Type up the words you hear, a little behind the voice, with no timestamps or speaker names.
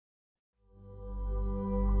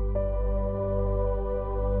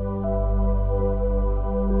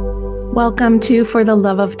Welcome to For the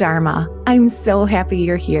Love of Dharma. I'm so happy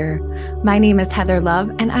you're here. My name is Heather Love,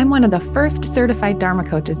 and I'm one of the first certified Dharma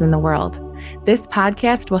coaches in the world. This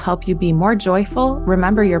podcast will help you be more joyful,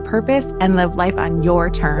 remember your purpose, and live life on your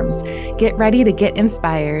terms. Get ready to get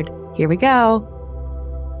inspired. Here we go.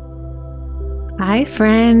 Hi,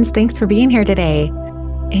 friends. Thanks for being here today.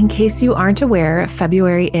 In case you aren't aware,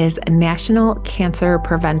 February is National Cancer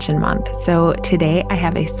Prevention Month. So today I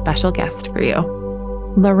have a special guest for you.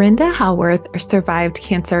 Laurinda Howarth survived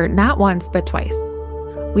cancer not once, but twice.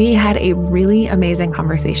 We had a really amazing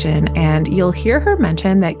conversation, and you'll hear her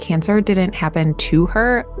mention that cancer didn't happen to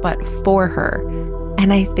her, but for her.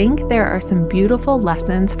 And I think there are some beautiful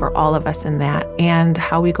lessons for all of us in that and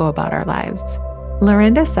how we go about our lives.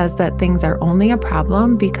 Laurinda says that things are only a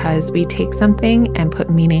problem because we take something and put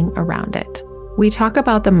meaning around it. We talk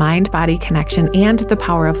about the mind-body connection and the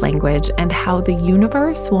power of language and how the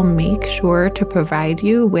universe will make sure to provide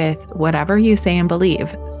you with whatever you say and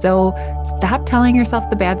believe. So stop telling yourself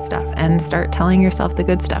the bad stuff and start telling yourself the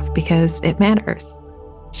good stuff because it matters.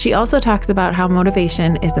 She also talks about how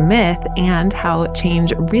motivation is a myth and how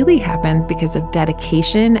change really happens because of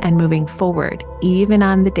dedication and moving forward, even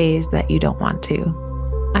on the days that you don't want to.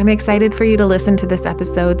 I'm excited for you to listen to this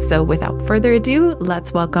episode, so without further ado,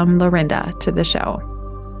 let's welcome Laurinda to the show.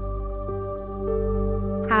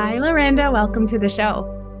 Hi, Laurinda. Welcome to the show.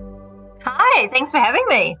 Hi, thanks for having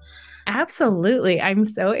me. Absolutely. I'm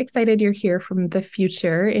so excited you're here from the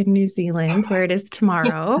future in New Zealand, where it is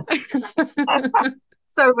tomorrow.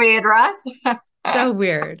 So weird, right? So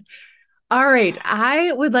weird. All right.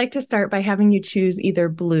 I would like to start by having you choose either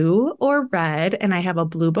blue or red. And I have a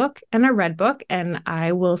blue book and a red book, and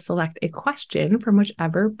I will select a question from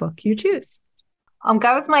whichever book you choose. I'll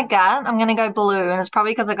go with my gut. I'm going to go blue, and it's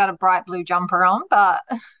probably because I got a bright blue jumper on, but...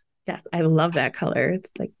 Yes, I love that color.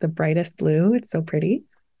 It's like the brightest blue. It's so pretty.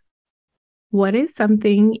 What is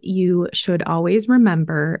something you should always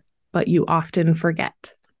remember, but you often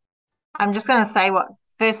forget? I'm just going to say what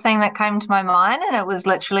first thing that came to my mind, and it was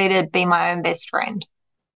literally to be my own best friend.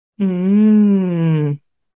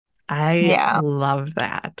 I love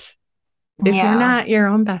that. If you're not your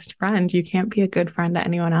own best friend, you can't be a good friend to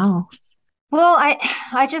anyone else. Well,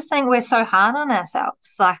 I just think we're so hard on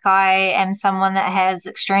ourselves. Like, I am someone that has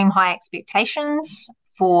extreme high expectations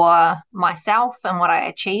for myself and what I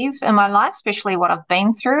achieve in my life, especially what I've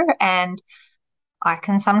been through. And I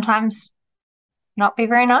can sometimes not be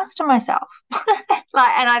very nice to myself.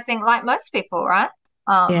 And I think like most people, right?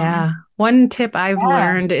 Yeah. One tip I've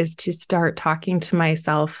learned is to start talking to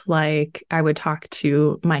myself like I would talk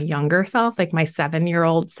to my younger self, like my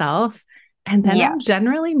 7-year-old self. And then I'm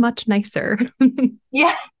generally much nicer.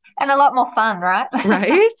 Yeah. And a lot more fun, right?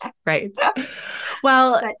 Right.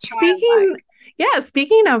 Well,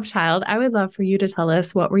 speaking of child, I would love for you to tell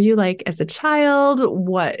us, what were you like as a child?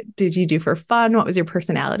 What did you do for fun? What was your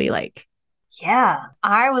personality like? Yeah,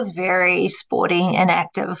 I was very sporty and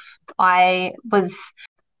active. I was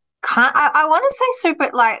I want to say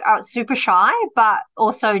super shy, but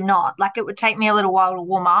also not. Like, it would take me a little while to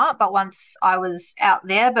warm up, but once I was out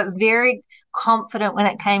there, but very confident when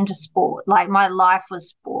it came to sport. Like, my life was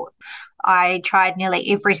sport. I tried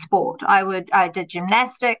nearly every sport. I did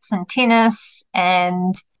gymnastics and tennis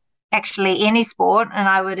and actually any sport, and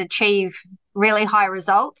I would achieve really high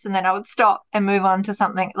results, and then I would stop and move on to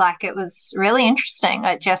something. Like, it was really interesting.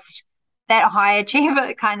 That high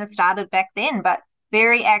achiever kind of started back then, but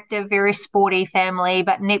very active, very sporty family,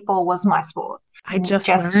 but netball was my sport. I just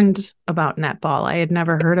learned about netball. I had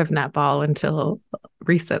never heard of netball until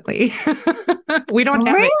recently. We don't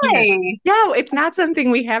have it here. No, it's not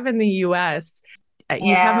something we have in the US.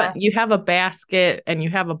 You have a basket and you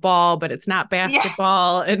have a ball, but it's not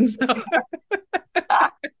basketball. And so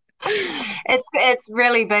it's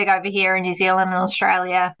really big over here in New Zealand and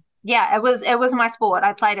Australia. Yeah, it was my sport.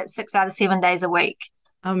 I played it 6 out of 7 days a week.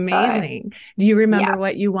 Amazing. So, do you remember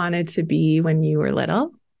what you wanted to be when you were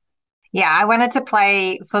little? Yeah, I wanted to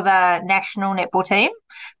play for the national netball team,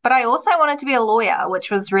 but I also wanted to be a lawyer,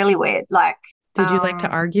 which was really weird. Like, did you like to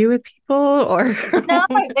argue with people, or no?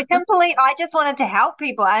 I just wanted to help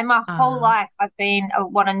people. And my whole life, I've been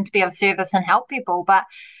wanting to be of service and help people, but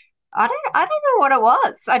I don't know what it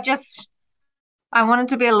was. I wanted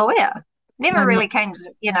to be a lawyer. Never really came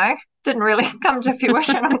to, didn't really come to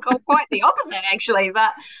fruition. I'm quite the opposite, actually,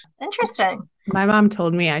 but interesting. My mom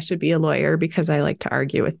told me I should be a lawyer because I like to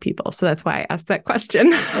argue with people. So that's why I asked that question.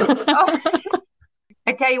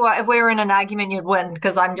 I tell you what, if we were in an argument, you'd win,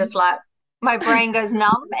 because I'm just like, my brain goes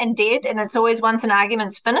numb and dead. And it's always, once an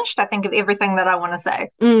argument's finished, I think of everything that I want to say.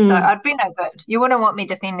 So I'd be no good. You wouldn't want me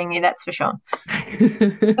defending you, that's for sure.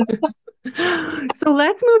 So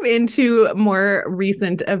let's move into more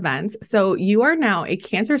recent events. So you are now a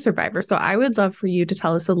cancer survivor. So I would love for you to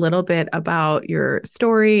tell us a little bit about your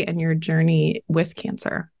story and your journey with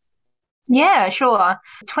cancer. Yeah, sure.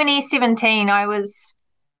 2017,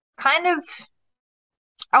 kind of,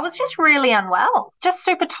 I was just really unwell, just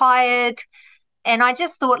super tired. And I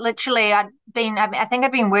just thought literally I think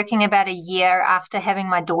I'd been working about a year after having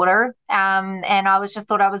my daughter. And I was just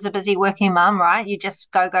thought I was a busy working mum, right? You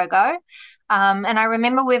just go, go, go. And I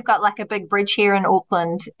remember we've got like a big bridge here in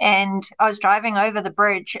Auckland, and I was driving over the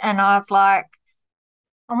bridge and I was like,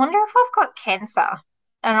 I wonder if I've got cancer.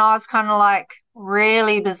 And I was kind of like,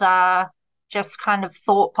 really bizarre, just kind of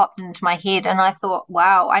thought popped into my head. And I thought,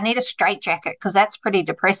 wow, I need a straitjacket because that's pretty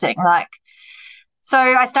depressing. Like, so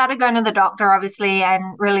I started going to the doctor, obviously, and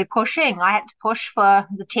really pushing. I had to push for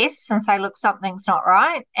the tests and say, look, something's not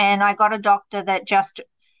right. And I got a doctor that just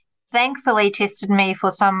thankfully tested me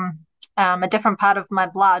for a different part of my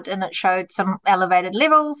blood, and it showed some elevated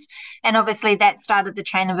levels. And obviously that started the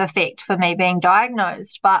chain of effect for me being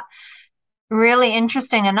diagnosed. But really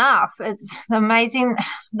interesting enough, it's amazing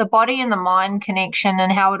the body and the mind connection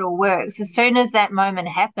and how it all works. As soon as that moment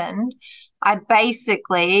happened, I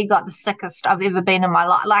basically got the sickest I've ever been in my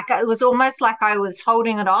life. Like it was almost like I was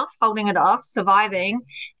holding it off, surviving,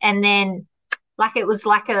 and then like it was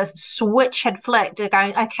like a switch had flicked,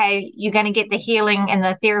 going, okay, you're going to get the healing and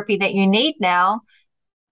the therapy that you need now.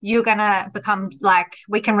 You're going to become like,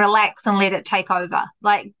 we can relax and let it take over.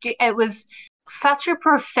 Like it was such a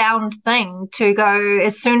profound thing to go.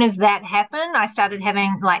 As soon as that happened, I started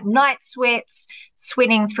having like night sweats,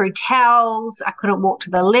 sweating through towels. I couldn't walk to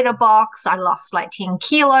the letterbox. I lost like 10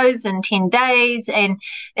 kilos in 10 days. And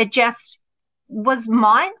it just was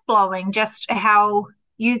mind blowing just how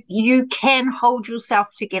you can hold yourself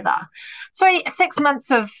together. So 6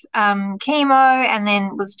 months of chemo, and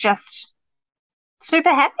then was just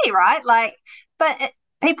super happy, right? Like, but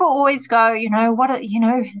people always go,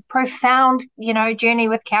 profound, journey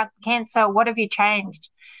with cancer. What have you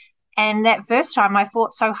changed? And that first time I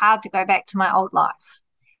fought so hard to go back to my old life.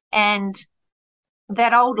 And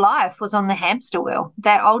that old life was on the hamster wheel.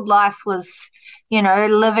 That old life was,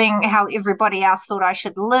 living how everybody else thought I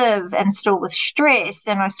should live, and still with stress,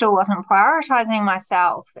 and I still wasn't prioritizing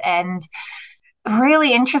myself, and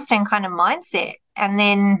really interesting kind of mindset. And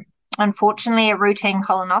then unfortunately a routine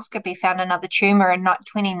colonoscopy found another tumor in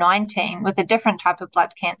 2019 with a different type of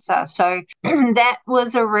blood cancer. So that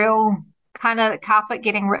was a real kind of carpet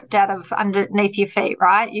getting ripped out of underneath your feet,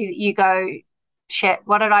 right? You go, shit,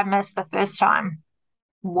 what did I miss the first time?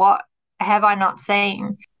 What have I not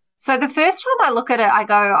seen? So the first time I look at it, I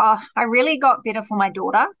go, oh, I really got better for my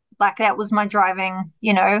daughter. Like that was my driving,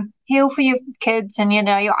 heal for your kids. And,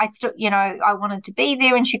 I still, I wanted to be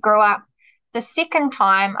there when she grew up. The second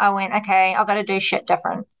time I went, okay, I've got to do shit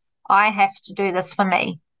different. I have to do this for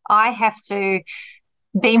me. I have to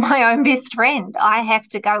be my own best friend. I have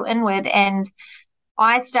to go inward. And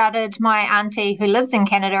I started, my auntie who lives in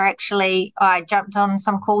Canada, actually, I jumped on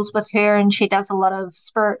some calls with her, and she does a lot of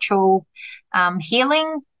spiritual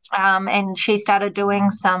healing. And she started doing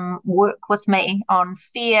some work with me on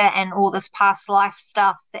fear and all this past life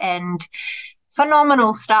stuff, and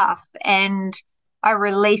phenomenal stuff. And I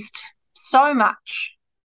released so much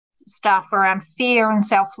stuff around fear and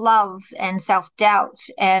self-love and self-doubt.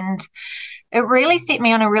 And it really set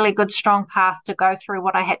me on a really good, strong path to go through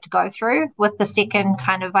what I had to go through with the second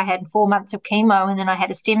I had 4 months of chemo, and then I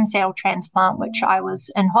had a stem cell transplant, which I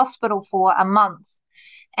was in hospital for a month.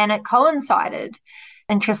 And it coincided,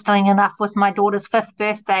 interestingly enough, with my daughter's 5th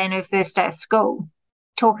birthday and her first day of school.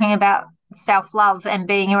 Talking about self-love and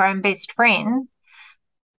being your own best friend.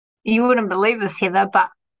 You wouldn't believe this, Heather, but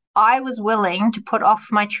I was willing to put off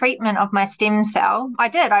my treatment of my stem cell. I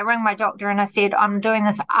did. I rang my doctor and I said, I'm doing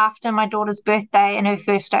this after my daughter's birthday and her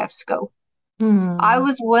first day of school. I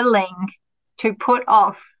was willing to put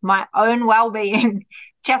off my own well-being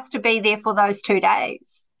just to be there for those 2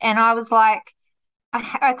 days. And I was like,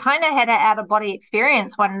 I kind of had an out-of-body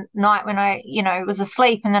experience one night when I, was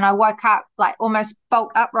asleep, and then I woke up like almost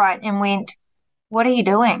bolt upright and went, what are you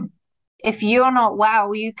doing? If you're not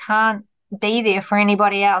well, you can't be there for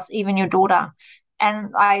anybody else, even your daughter.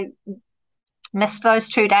 And I missed those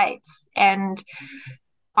 2 dates. And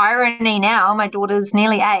irony now, my daughter's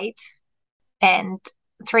nearly 8, and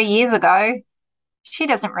 3 years ago, she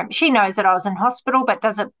doesn't remember. She knows that I was in hospital, but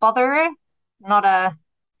does it bother her? Not a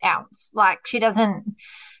ounce. Like she doesn't,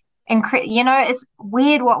 it's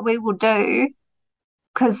weird what we will do,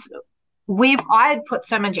 because I'd put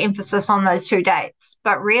so much emphasis on those 2 dates,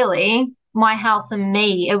 but really my health and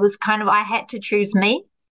me, it was kind of, I had to choose me.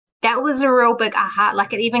 that was a real big aha.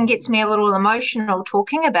 Like, it even gets me a little emotional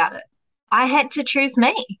talking about it. I had to choose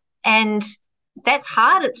me. And that's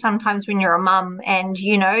hard sometimes when you're a mum and,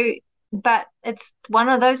 but it's one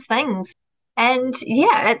of those things. And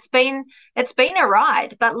yeah, it's been a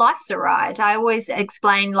ride, but life's a ride. I always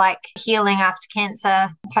explain like healing after cancer,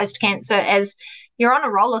 post cancer, as you're on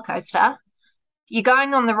a roller coaster. You're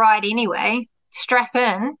going on the ride anyway. Strap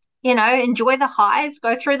in, enjoy the highs,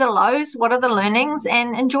 go through the lows. What are the learnings,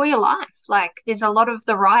 and enjoy your life? Like, there's a lot of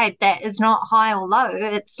the ride that is not high or low.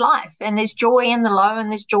 It's life, and there's joy in the low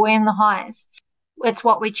and there's joy in the highs. It's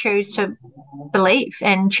what we choose to believe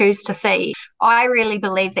and choose to see. I really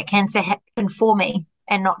believe that cancer happened for me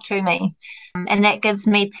and not to me. And that gives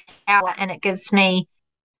me power and it gives me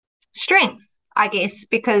strength, I guess,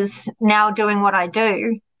 because now doing what I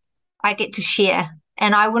do, I get to share.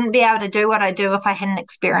 And I wouldn't be able to do what I do if I hadn't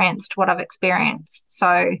experienced what I've experienced.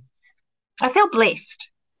 So I feel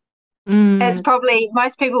blessed. It's probably,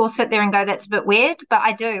 most people will sit there and go, that's a bit weird, but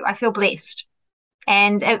I do. I feel blessed.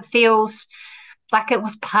 And it feels like it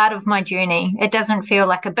was part of my journey. It doesn't feel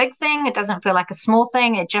like a big thing. It doesn't feel like a small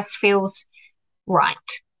thing. It just feels right.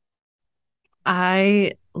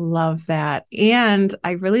 I love that. And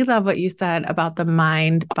I really love what you said about the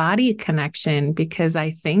mind-body connection, because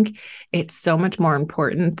I think it's so much more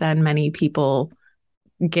important than many people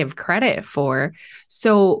give credit for.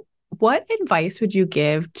 So, what advice would you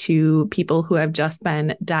give to people who have just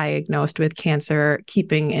been diagnosed with cancer,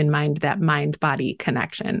 keeping in mind that mind-body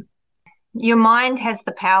connection? Your mind has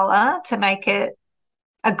the power to make it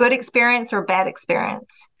a good experience or a bad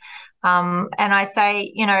experience. And I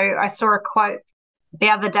say, I saw a quote the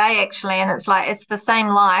other day actually, and it's like, it's the same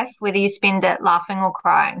life whether you spend it laughing or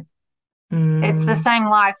crying. It's the same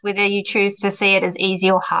life whether you choose to see it as easy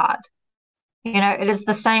or hard. It is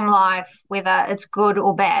the same life whether it's good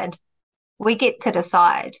or bad. We get to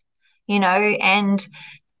decide, and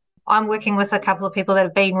I'm working with a couple of people that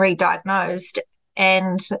have been re-diagnosed,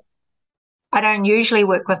 and I don't usually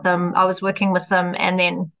work with them. I was working with them and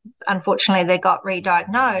then unfortunately they got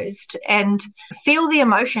re-diagnosed. And feel the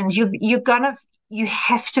emotions. You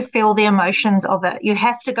have to feel the emotions of it. You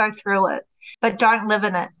have to go through it, but don't live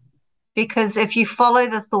in it. Because if you follow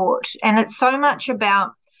the thought, and it's so much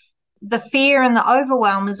about the fear and the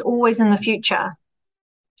overwhelm is always in the future.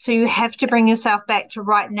 So you have to bring yourself back to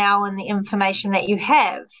right now and the information that you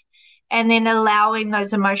have, and then allowing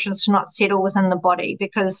those emotions to not settle within the body,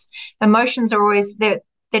 because emotions are always they're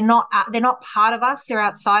not part of us, they're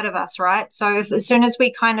outside of us, right? So as soon as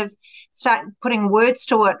we kind of start putting words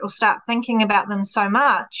to it or start thinking about them so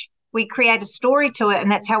much, we create a story to it,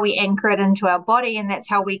 and that's how we anchor it into our body, and that's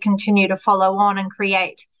how we continue to follow on and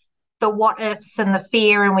create the what ifs and the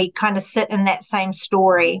fear, and we kind of sit in that same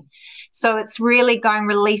story. So it's really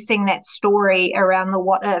releasing that story around the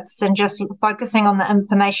what ifs and just focusing on the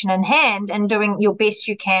information in hand and doing your best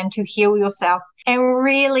you can to heal yourself, and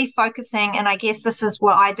really focusing. And I guess this is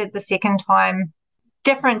what I did the second time,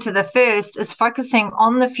 different to the first, is focusing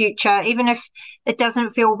on the future. Even if it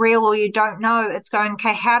doesn't feel real or you don't know, it's going,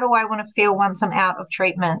 okay, how do I want to feel once I'm out of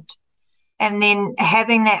treatment? And then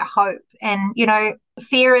having that hope. And,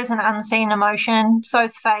 fear is an unseen emotion. So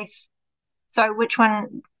is faith. So which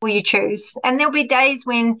one will you choose? And there'll be days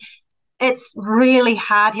when it's really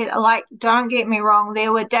hard. Like, don't get me wrong,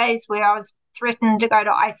 there were days where I was threatened to go to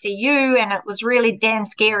ICU and it was really damn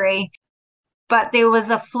scary. But there was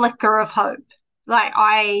a flicker of hope. Like,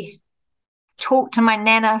 I talked to my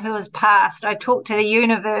nana who has passed. I talked to the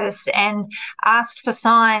universe and asked for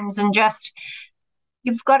signs, and just,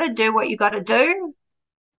 you've got to do what you got to do.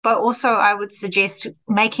 But also I would suggest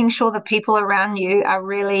making sure the people around you are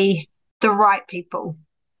really the right people.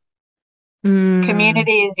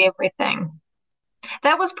 Community is everything.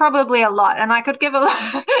 That was probably a lot, and I could give a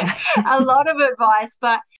lot of advice,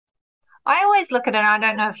 but I always look at it, I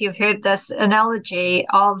don't know if you've heard this analogy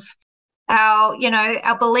of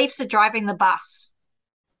our beliefs are driving the bus,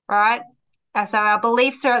 right? So our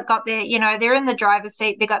beliefs they're in the driver's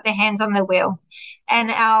seat, they got their hands on the wheel.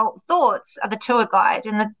 And our thoughts are the tour guide,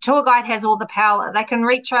 and the tour guide has all the power. They can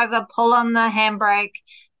reach over, pull on the handbrake,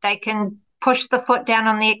 they can push the foot down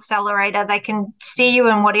on the accelerator, they can steer you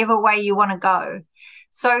in whatever way you want to go.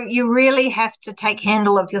 So you really have to take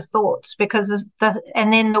handle of your thoughts, because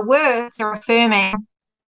and then the words are affirming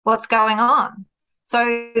what's going on.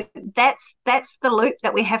 So that's the loop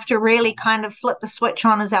that we have to really kind of flip the switch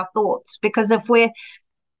on, is our thoughts. Because if we're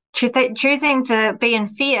choosing to be in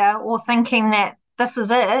fear or thinking that this is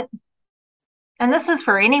it, and this is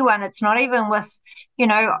for anyone, it's not even with,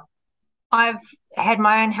 I've had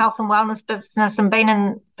my own health and wellness business and been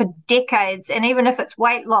in for decades. And even if it's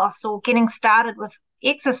weight loss or getting started with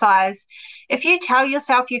exercise, if you tell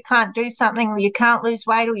yourself you can't do something or you can't lose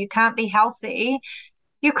weight or you can't be healthy,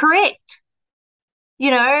 you're correct.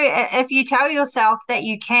 If you tell yourself that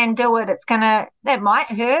you can do it, that might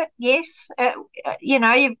hurt. Yes.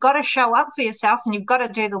 You've got to show up for yourself and you've got to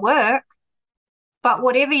do the work, but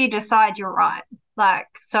whatever you decide, you're right.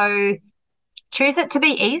 So choose it to be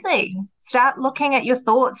easy. Start looking at your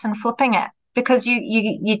thoughts and flipping it, because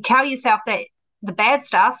you tell yourself that the bad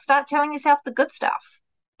stuff, start telling yourself the good stuff,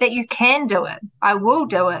 that you can do it. I will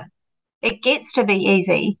do it. It gets to be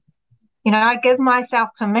easy. I give myself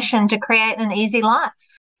permission to create an easy life.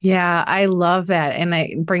 Yeah, I love that. And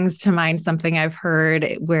it brings to mind something I've heard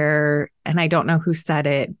and I don't know who said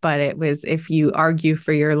it, but it was, if you argue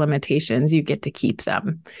for your limitations, you get to keep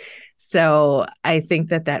them. So I think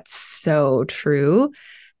that that's so true.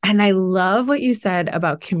 And I love what you said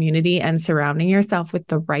about community and surrounding yourself with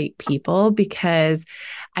the right people, because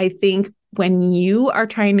I think when you are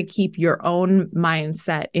trying to keep your own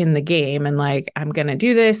mindset in the game and I'm going to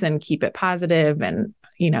do this and keep it positive and,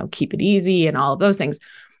 keep it easy and all of those things.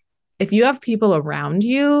 If you have people around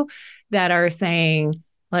you that are saying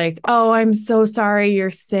oh, I'm so sorry you're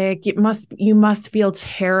sick, you must feel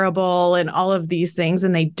terrible and all of these things,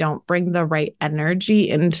 and they don't bring the right energy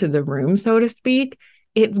into the room, so to speak,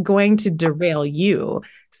 it's going to derail you.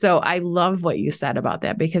 So I love what you said about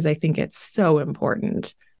that, because I think it's so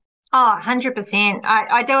important. Oh, 100%.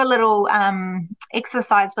 I do a little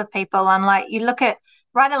exercise with people. I'm like,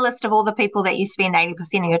 write a list of all the people that you spend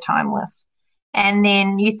 80% of your time with. And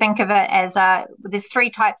then you think of it as there's three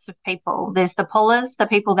types of people. There's the pullers, the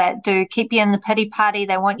people that do keep you in the pity party.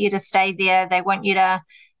 They want you to stay there. They want you to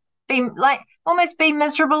be almost be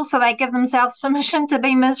miserable. So they give themselves permission to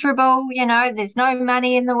be miserable. There's no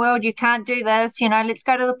money in the world. You can't do this. Let's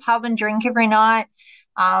go to the pub and drink every night.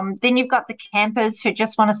 Then you've got the campers who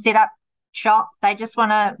just want to set up shop. They're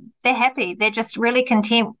happy. They're just really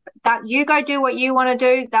content that you go do what you want to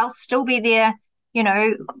do. They'll still be there,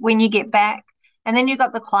 when you get back. And then you've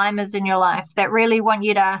got the climbers in your life that really want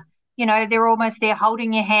you to, they're almost there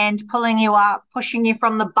holding your hand, pulling you up, pushing you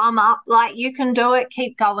from the bum up, you can do it,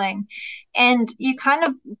 keep going. And you kind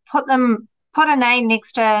of put a name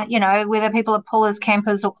next to, whether people are pullers,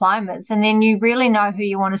 campers, or climbers. And then you really know who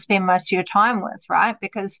you want to spend most of your time with, right?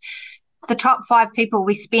 Because the top 5 people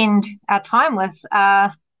we spend our time with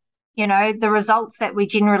are, the results that we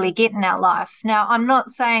generally get in our life. Now, I'm not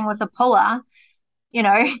saying with a puller,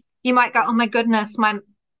 you might go, oh my goodness, my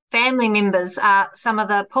family members are some of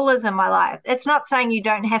the pullers in my life. It's not saying you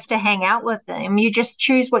don't have to hang out with them. You just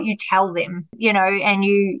choose what you tell them, and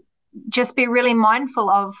you just be really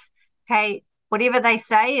mindful of, okay, whatever they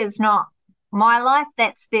say is not my life.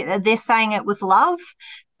 They're saying it with love,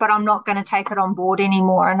 but I'm not going to take it on board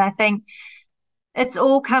anymore. And I think it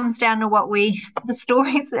all comes down to the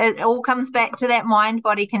stories, it all comes back to that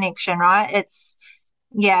mind-body connection, right?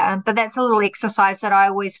 Yeah, but that's a little exercise that I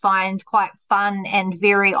always find quite fun and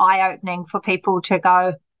very eye-opening for people to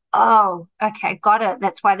go, oh, okay, got it.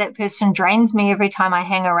 That's why that person drains me every time I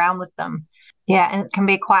hang around with them. Yeah, and it can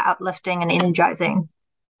be quite uplifting and energizing.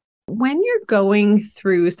 When you're going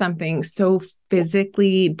through something so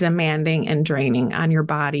physically demanding and draining on your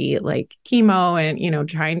body, like chemo and,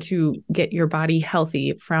 trying to get your body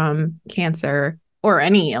healthy from cancer or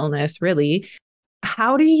any illness, really,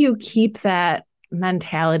 how do you keep that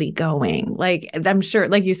mentality going? I'm sure,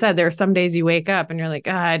 like you said, there are some days you wake up and you're like,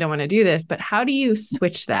 I don't want to do this, but how do you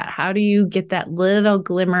switch that? How do you get that little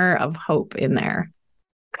glimmer of hope in there?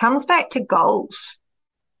 Comes back to goals.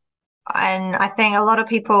 And I think a lot of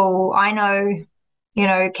people I know,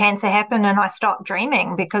 cancer happened and I stopped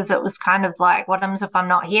dreaming because it was kind of like, what happens if I'm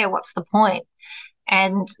not here? What's the point?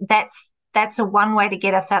 And that's a one way to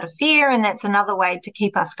get us out of fear, and that's another way to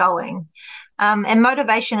keep us going. And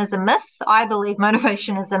motivation is a myth. I believe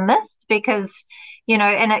motivation is a myth because,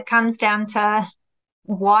 and it comes down to,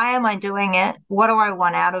 why am I doing it? What do I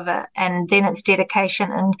want out of it? And then it's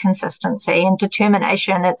dedication and consistency and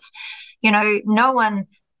determination. It's,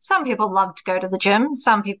 some people love to go to the gym.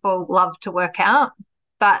 Some people love to work out,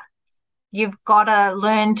 but you've got to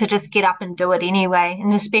learn to just get up and do it anyway.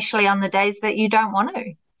 And especially on the days that you don't want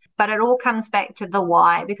to. But it all comes back to the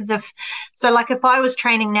why, because if I was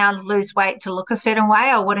training now to lose weight to look a certain way,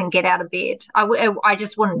 I wouldn't get out of bed. I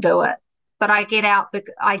just wouldn't do it. But I get up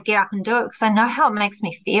and do it because I know how it makes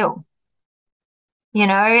me feel,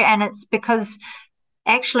 and it's because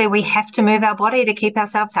actually we have to move our body to keep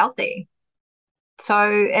ourselves healthy.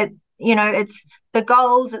 So it's the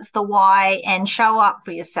goals, it's the why, and show up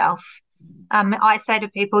for yourself. I say to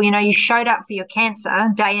people, you showed up for your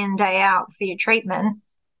cancer day in, day out for your treatment.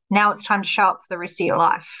 Now it's time to show up for the rest of your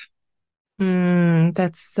life.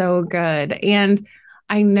 That's so good. And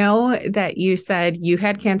I know that you said you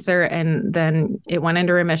had cancer and then it went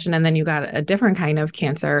into remission and then you got a different kind of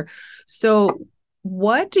cancer. So,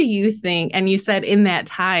 what do you think? And you said in that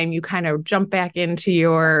time you kind of jump back into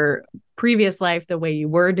your previous life, the way you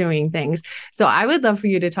were doing things. So, I would love for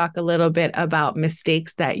you to talk a little bit about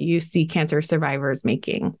mistakes that you see cancer survivors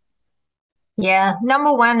making. Yeah.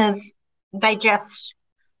 Number one is they just,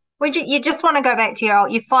 you just want to go back to your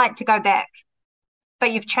old, you fight to go back,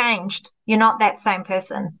 but you've changed. You're not that same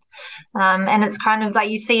person. And it's kind of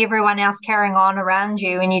like you see everyone else carrying on around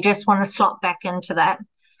you and you just want to slot back into that.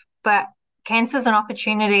 But cancer is an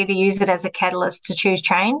opportunity to use it as a catalyst to choose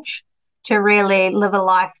change, to really live a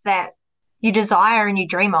life that you desire and you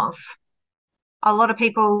dream of. A lot of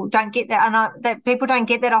people don't get that. I know that people don't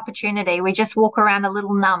get that opportunity. We just walk around a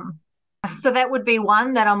little numb. So that would be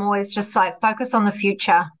one that I'm always just like focus on the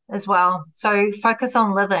future as well. So focus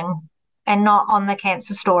on living and not on the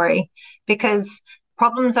cancer story, because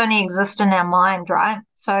problems only exist in our mind, right?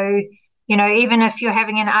 So, even if you're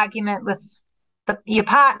having an argument with your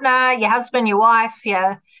partner, your husband, your wife,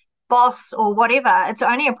 your boss, or whatever, it's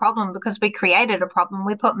only a problem because we created a problem.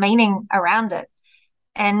 We put meaning around it.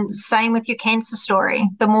 And same with your cancer story.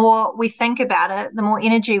 The more we think about it, the more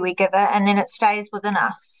energy we give it, and then it stays within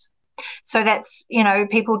us. So that's,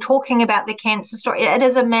 people talking about the cancer story. It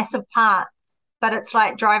is a massive part, but it's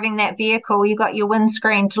like driving that vehicle. You got your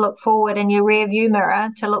windscreen to look forward and your rear view mirror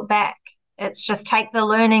to look back. It's just take the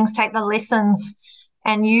learnings, take the lessons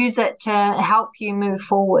and use it to help you move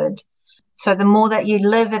forward. So the more that you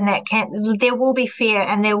live in that there will be fear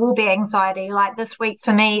and there will be anxiety. Like this week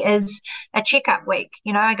for me is a checkup week.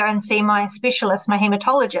 I go and see my specialist, my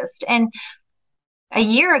hematologist. And a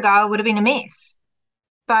year ago, it would have been a mess.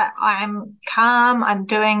 But I'm calm. I'm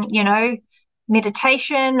doing,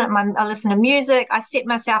 meditation. I listen to music. I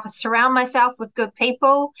surround myself with good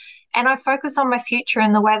people, and I focus on my future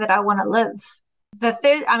and the way that I want to live.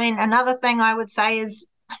 Another thing I would say is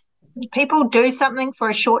people do something for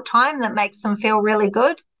a short time that makes them feel really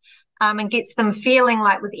good, and gets them feeling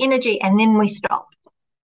like with energy, and then we stop,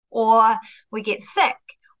 or we get sick,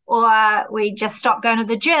 or we just stop going to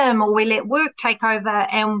the gym, or we let work take over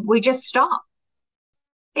and we just stop.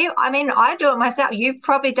 I do it myself. You've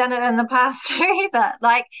probably done it in the past too, but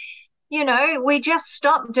we just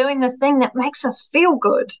stop doing the thing that makes us feel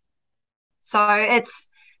good. So it's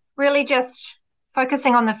really just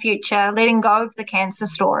focusing on the future, letting go of the cancer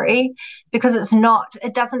story, because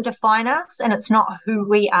it doesn't define us and it's not who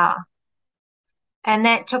we are. And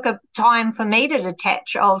that took a time for me to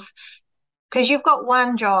detach because you've got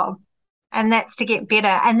one job, and that's to get better.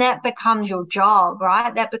 And that becomes your job,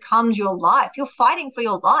 right? That becomes your life. You're fighting for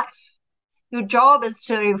your life. Your job is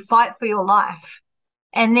to fight for your life.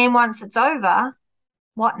 And then once it's over,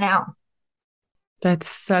 what now? That's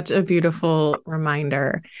such a beautiful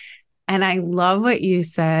reminder. And I love what you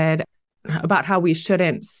said about how we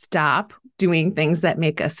shouldn't stop doing things that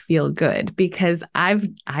make us feel good, because I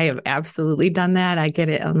have absolutely done that. I get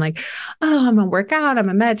it. I'm like, oh, I'm gonna work out, I'm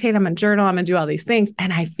gonna meditate, I'm gonna journal, I'm gonna do all these things.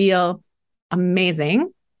 And I feel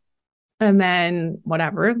amazing. And then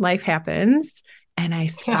whatever, life happens. And I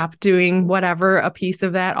stop doing whatever, a piece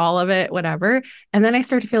of that, all of it, whatever. And then I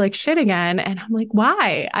start to feel like shit again. And I'm like,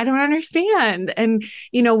 why? I don't understand. And,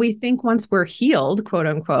 we think once we're healed, quote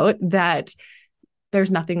unquote, that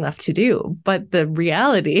there's nothing left to do. But the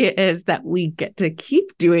reality is that we get to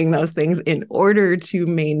keep doing those things in order to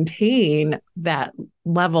maintain that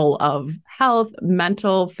level of health,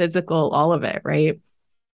 mental, physical, all of it, right?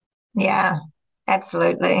 Yeah,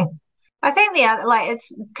 absolutely. I think the other, it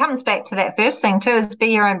comes back to that first thing too, is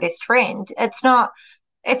be your own best friend. It's not,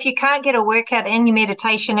 if you can't get a workout in your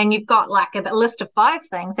meditation and you've got like a list of 5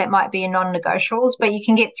 things that might be your non-negotiables, but you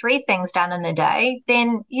can get 3 things done in a day,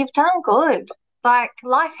 then you've done good. Like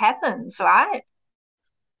life happens, right?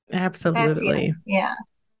 Absolutely. Yeah.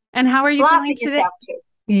 And how are you Laugh feeling at today? yourself too.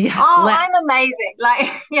 Yes. Oh, I'm amazing.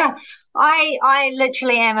 Yeah, I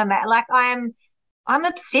literally am I'm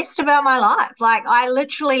obsessed about my life. Like I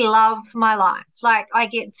literally love my life. Like I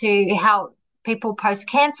get to help people post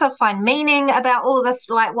cancer find meaning about all this,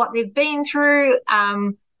 like what they've been through.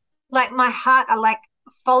 Like my heart, I like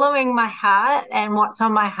following my heart, and what's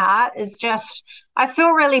on my heart is just, I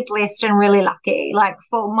feel really blessed and really lucky, like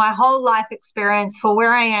for my whole life experience, for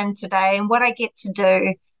where I am today and what I get to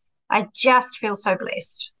do. I just feel so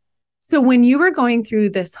blessed. So when you were going through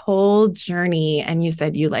this whole journey and you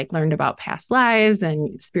said you learned about past lives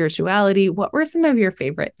and spirituality, what were some of your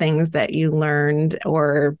favorite things that you learned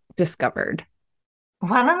or discovered?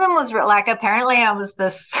 One of them was apparently I was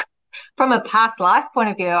this from a past life point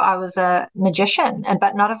of view, I was a magician,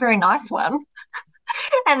 but not a very nice one.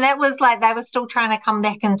 And that was like they were still trying to come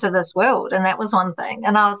back into this world, and that was one thing.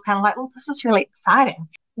 And I was kind of like, well, this is really exciting.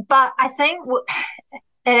 But I think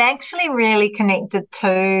it actually really connected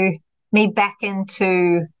to me back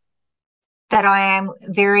into that I am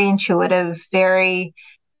very intuitive, I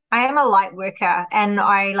am a light worker. And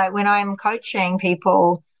I like when I'm coaching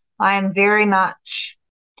people, I am very much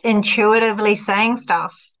intuitively saying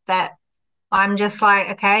stuff that I'm just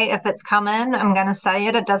like, okay, if it's come in, I'm going to say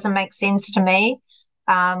it. It doesn't make sense to me.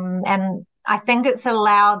 And I think it's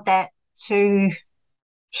allowed that to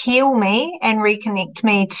heal me and reconnect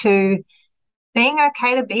me to being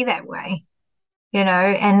okay to be that way,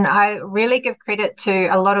 and I really give credit to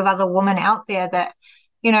a lot of other women out there that,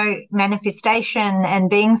 manifestation and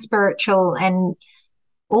being spiritual and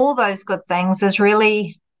all those good things is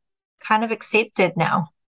really kind of accepted now.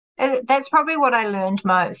 That's probably what I learned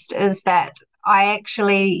most is that I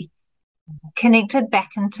actually connected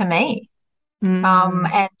back into me.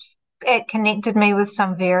 And it connected me with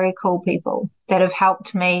some very cool people that have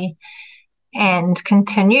helped me and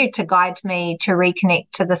continue to guide me to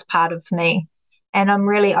reconnect to this part of me. And I'm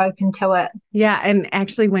really open to it. Yeah. And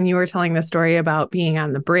actually, when you were telling the story about being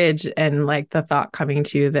on the bridge and like the thought coming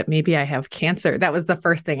to you that maybe I have cancer, that was the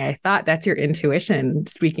first thing I thought. That's your intuition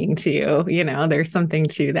speaking to you. There's something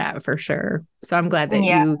to that for sure. So I'm glad that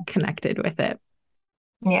you connected with it.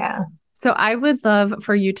 Yeah. So I would love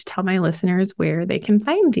for you to tell my listeners where they can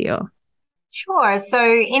find you. Sure. So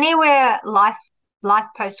anywhere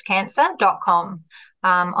lifepostcancer.com.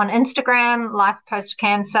 On Instagram, Life Post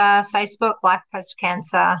Cancer, Facebook, Life Post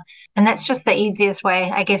Cancer. And that's just the easiest way,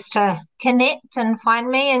 I guess, to connect and find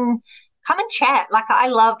me and come and chat. Like, I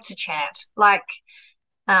love to chat. Like,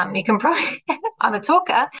 you can probably, I'm a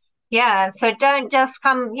talker. Yeah. So don't just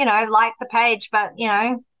come, like the page, but,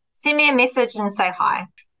 send me a message and say hi,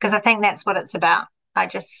 because I think that's what it's about.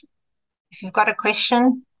 If you've got a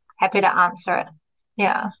question, happy to answer it.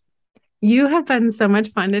 Yeah. You have been so much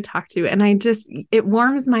fun to talk to. And it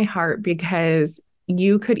warms my heart because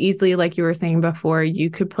you could easily, like you were saying before,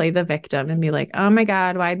 you could play the victim and be like, oh my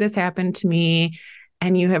God, why'd this happen to me?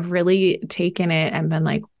 And you have really taken it and been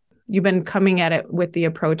like, you've been coming at it with the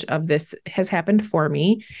approach of this has happened for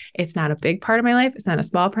me. It's not a big part of my life. It's not a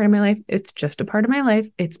small part of my life. It's just a part of my life.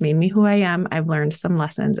 It's made me who I am. I've learned some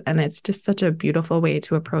lessons. And it's just such a beautiful way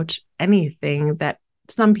to approach anything that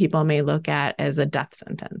some people may look at as a death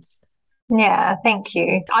sentence. Yeah, thank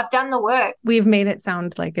you. I've done the work. We've made it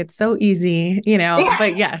sound like it's so easy,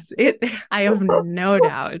 but yes, I have no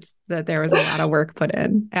doubt that there was a lot of work put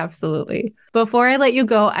in. Absolutely. Before I let you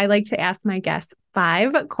go, I like to ask my guests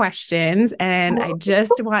 5 questions, and I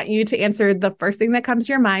just want you to answer the first thing that comes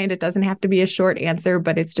to your mind. It doesn't have to be a short answer,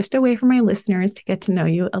 but it's just a way for my listeners to get to know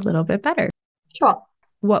you a little bit better. Sure.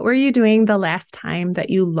 What were you doing the last time that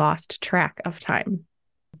you lost track of time?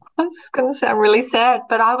 It's going to sound really sad,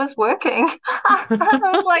 but I was working. I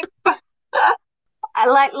was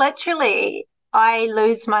like literally, I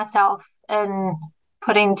lose myself in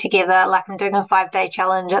putting together, like I'm doing a 5-day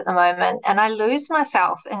challenge at the moment, and I lose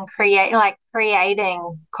myself in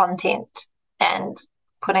creating content and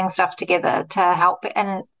putting stuff together to help.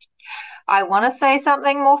 And I want to say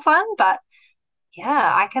something more fun, but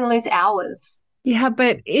yeah, I can lose hours. Yeah,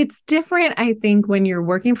 but it's different, I think, when you're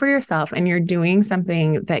working for yourself and you're doing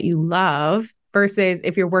something that you love versus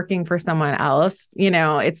if you're working for someone else.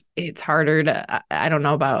 It's harder to, I don't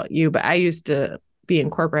know about you, but I used to be in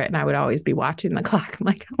corporate and I would always be watching the clock. I'm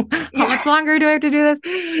like, how much longer do I have to do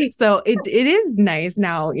this? So it is nice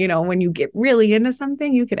now, when you get really into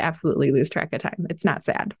something, you could absolutely lose track of time. It's not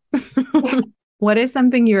sad. What is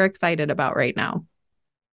something you're excited about right now?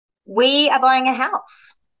 We are buying a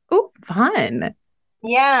house. Oh, fun.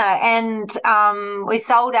 Yeah, and we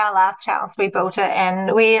sold our last house. We built it,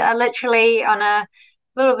 and we are literally on a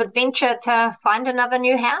little adventure to find another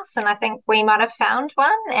new house. And I think we might have found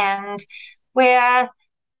one, and we're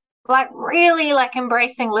like really like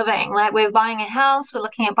embracing living. Like we're buying a house, we're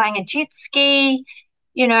looking at buying a jet ski,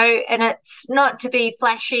 and it's not to be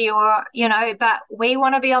flashy or, but we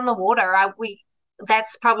want to be on the water.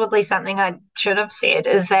 That's probably something I should have said,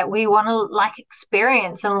 is that we want to like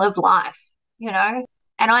experience and live life, and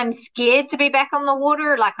I'm scared to be back on the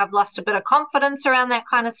water. Like I've lost a bit of confidence around that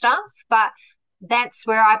kind of stuff, but that's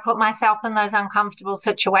where I put myself in those uncomfortable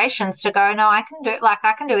situations to go, no, I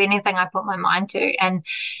can do anything I put my mind to. And,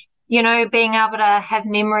 being able to have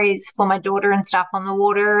memories for my daughter and stuff on the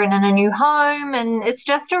water and in a new home. And it's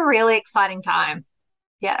just a really exciting time.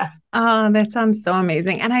 Yeah. Oh, that sounds so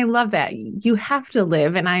amazing. And I love that. You have to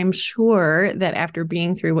live. And I'm sure that after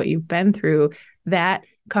being through what you've been through, that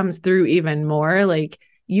comes through even more. Like,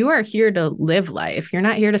 you are here to live life. You're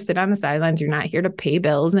not here to sit on the sidelines. You're not here to pay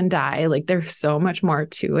bills and die. Like, there's so much more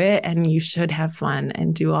to it, and you should have fun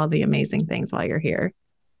and do all the amazing things while you're here.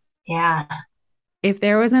 Yeah. If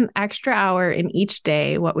there was an extra hour in each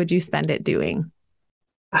day, what would you spend it doing?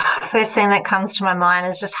 First thing that comes to my mind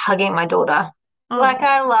is just hugging my daughter. Oh, Like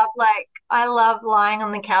I love lying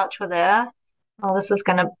on the couch with her. Oh, this is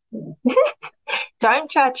gonna don't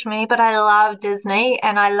judge me, but I love Disney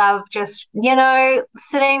and I love just,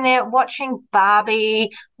 sitting there watching Barbie,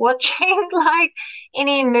 watching like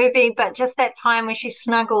any movie, but just that time when she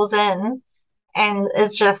snuggles in and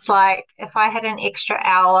it's just like if I had an extra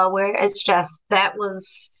hour where it's just that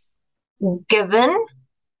was given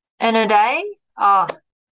in a day, oh,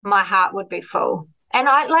 my heart would be full. And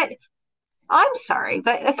I'm sorry,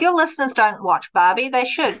 but if your listeners don't watch Barbie, they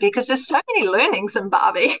should because there's so many learnings in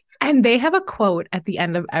Barbie. and they have a quote at the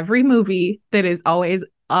end of every movie that is always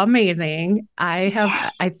amazing. I have,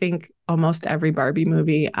 Yes. I think, almost every Barbie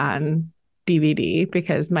movie on DVD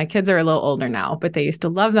because my kids are a little older now, but they used to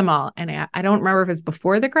love them all. And I don't remember if it's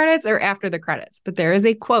before the credits or after the credits, but there is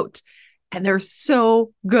a quote and they're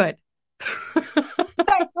so good.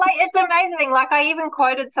 Like it's amazing. Like I even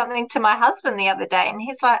quoted something to my husband the other day, and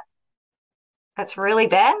he's like, "That's really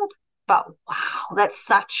bad, but wow, that's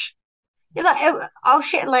such." I'll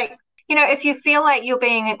share. Like if you feel like you're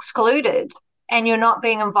being excluded and you're not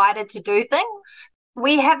being invited to do things,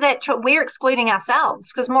 we have that. We're excluding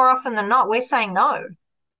ourselves because more often than not, we're saying no,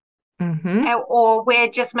 Mm-hmm. or we're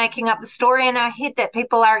just making up the story in our head that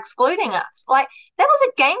people are excluding us. Like that was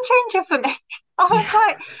a game changer for me. I was Yeah.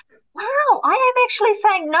 like, wow, I am actually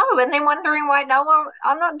saying no, and then wondering why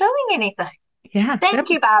I'm not doing anything. Yeah. Thank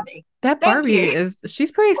you, Barbie. That Thank Barbie you.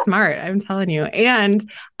 she's pretty smart, I'm telling you. And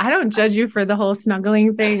I don't judge you for the whole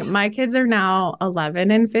snuggling thing. My kids are now 11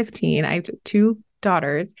 and 15. I have two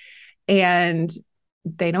daughters and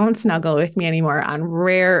they don't snuggle with me anymore. On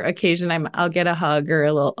rare occasion, I'll get a hug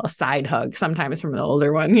or a side hug sometimes from the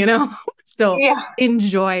older one, you know? So Yeah.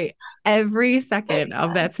 enjoy every second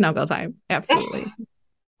of that snuggle time. Absolutely.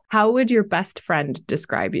 How would your best friend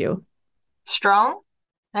describe you? Strong,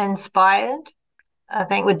 inspired. I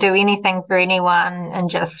think would do anything for anyone and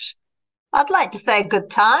just I'd like to say a good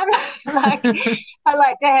time. Like I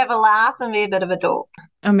like to have a laugh and be a bit of a dork.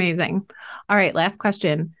 Amazing. All right, last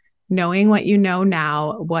question. Knowing what you know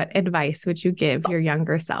now, what advice would you give your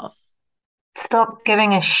younger self? Stop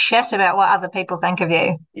giving a shit about what other people think of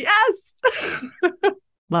you. Yes.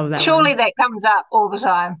 Love that Surely one. that comes up all the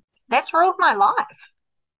time. That's ruled my life.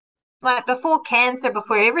 Like before cancer,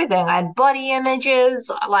 before everything, I had body images,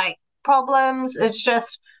 like problems. It's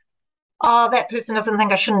just, oh, that person doesn't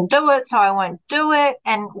think I shouldn't do it, so I won't do it.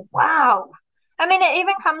 And wow. I mean, it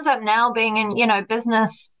even comes up now being in,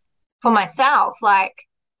 business for myself. Like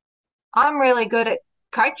I'm really good at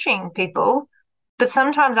coaching people, but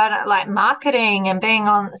sometimes I don't like marketing and being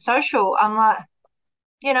on social. I'm like,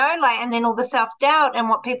 and then all the self doubt and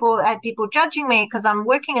what people judging me because I'm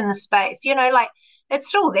working in the space, like it's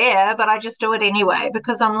still there, but I just do it anyway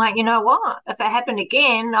because I'm like, you know what? If it happened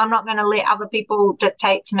again, I'm not going to let other people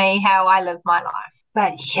dictate to me how I live my life.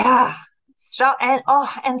 But yeah,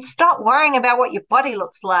 and stop worrying about what your body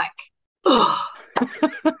looks like.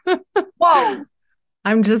 Whoa.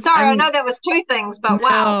 I'm just Sorry, I I'm know that was two things, but no,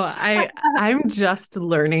 wow. I'm just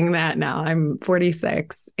learning that now. I'm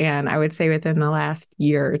 46 and I would say within the last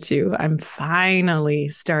year or two, I'm finally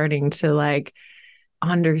starting to like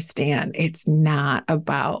understand it's not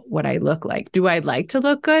about what I look like. Do I like to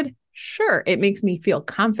look good? Sure, it makes me feel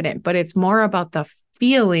confident, but it's more about the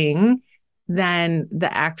feeling than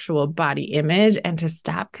the actual body image and to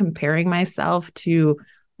stop comparing myself to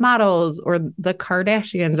models or the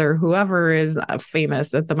Kardashians or whoever is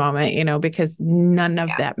famous at the moment, because none of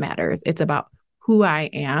Yeah, that matters. It's about who I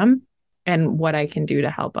am and what I can do to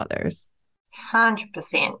help others.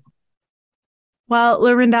 100%. Well,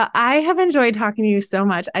 Laurinda, I have enjoyed talking to you so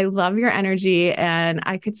much. I love your energy and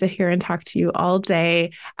I could sit here and talk to you all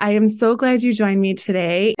day. I am so glad you joined me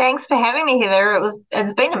today. Thanks for having me, Heather.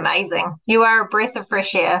 It's been amazing. You are a breath of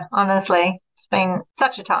fresh air, honestly. It's been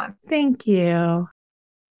such a time. Thank you.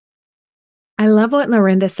 I love what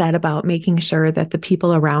Laurinda said about making sure that the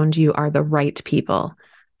people around you are the right people.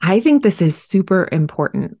 I think this is super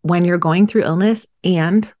important when you're going through illness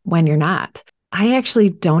and when you're not. I actually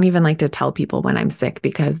don't even like to tell people when I'm sick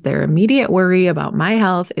because their immediate worry about my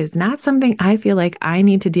health is not something I feel like I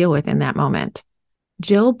need to deal with in that moment.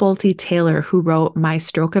 Jill Bolte Taylor, who wrote My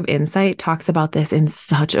Stroke of Insight, talks about this in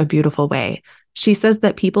such a beautiful way. She says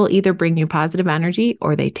that people either bring you positive energy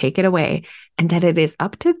or they take it away. and that it is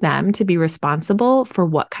up to them to be responsible for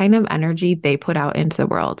what kind of energy they put out into the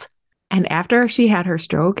world. And after she had her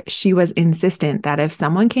stroke, she was insistent that if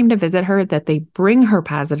someone came to visit her, that they bring her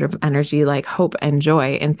positive energy like hope and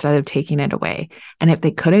joy instead of taking it away. And if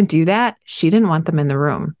they couldn't do that, she didn't want them in the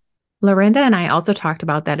room. Laurinda and I also talked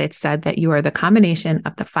about that it's said that you are the combination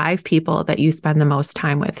of the 5 people that you spend the most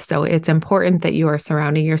time with. So it's important that you are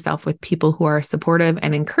surrounding yourself with people who are supportive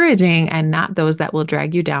and encouraging and not those that will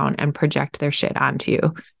drag you down and project their shit onto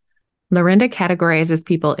you. Laurinda categorizes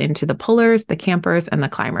people into the pullers, the campers, and the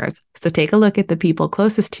climbers. So take a look at the people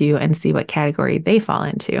closest to you and see what category they fall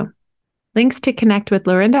into. Links to connect with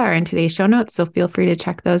Laurinda are in today's show notes, so feel free to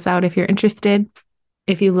check those out if you're interested.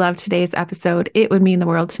 If you loved today's episode, it would mean the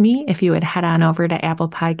world to me if you would head on over to Apple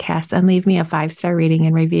Podcasts and leave me a 5-star rating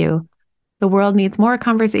and review. The world needs more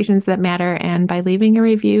conversations that matter, and by leaving a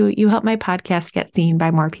review, you help my podcast get seen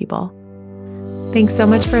by more people. Thanks so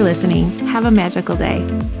much for listening. Have a magical day.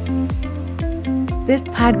 This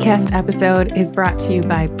podcast episode is brought to you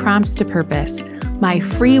by Prompts to Purpose, my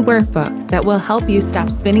free workbook that will help you stop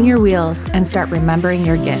spinning your wheels and start remembering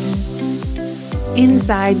your gifts.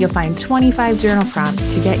 Inside, you'll find 25 journal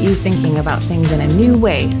prompts to get you thinking about things in a new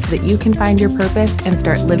way so that you can find your purpose and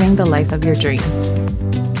start living the life of your dreams.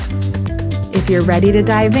 If you're ready to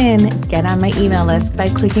dive in, get on my email list by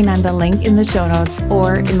clicking on the link in the show notes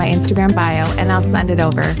or in my Instagram bio, and I'll send it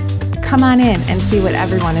over. Come on in and see what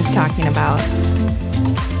everyone is talking about.